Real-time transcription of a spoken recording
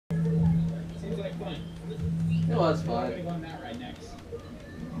It was fun.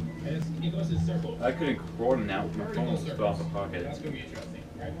 I couldn't coordinate now with my phone fell off the pocket.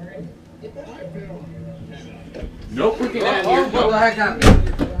 No freaking out here. What the heck happened?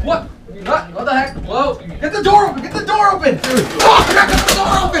 What? What the heck? Whoa! Get the door open! Get the door open! Oh, get the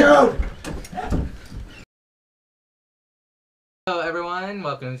door open! Hello everyone,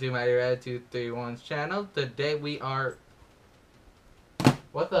 welcome to my Red 231's channel. Today we are...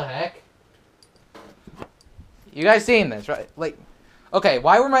 What the heck? You guys seen this, right? Like, okay,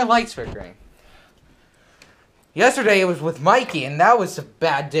 why were my lights flickering? Yesterday it was with Mikey, and that was a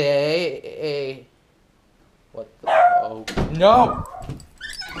bad day. What the... Oh, no!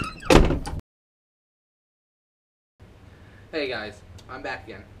 Hey guys, I'm back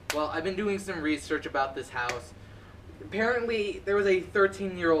again. Well, I've been doing some research about this house. Apparently, there was a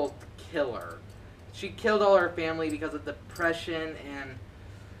 13-year-old killer. She killed all her family because of depression, and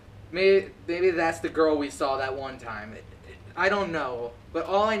maybe that's the girl we saw that one time. I don't know, but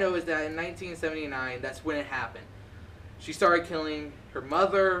all I know is that in 1979, that's when it happened. She started killing her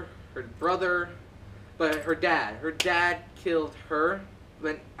mother, her brother, but her dad. Her dad killed her,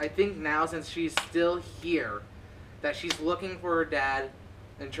 but I think now, since she's still here, that she's looking for her dad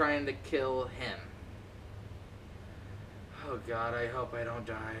and trying to kill him. Oh God, I hope I don't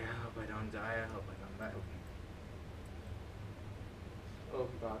die. I hope I don't die. I hope I don't die. Oh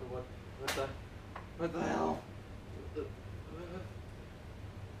God, what the hell?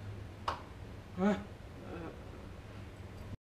 Huh?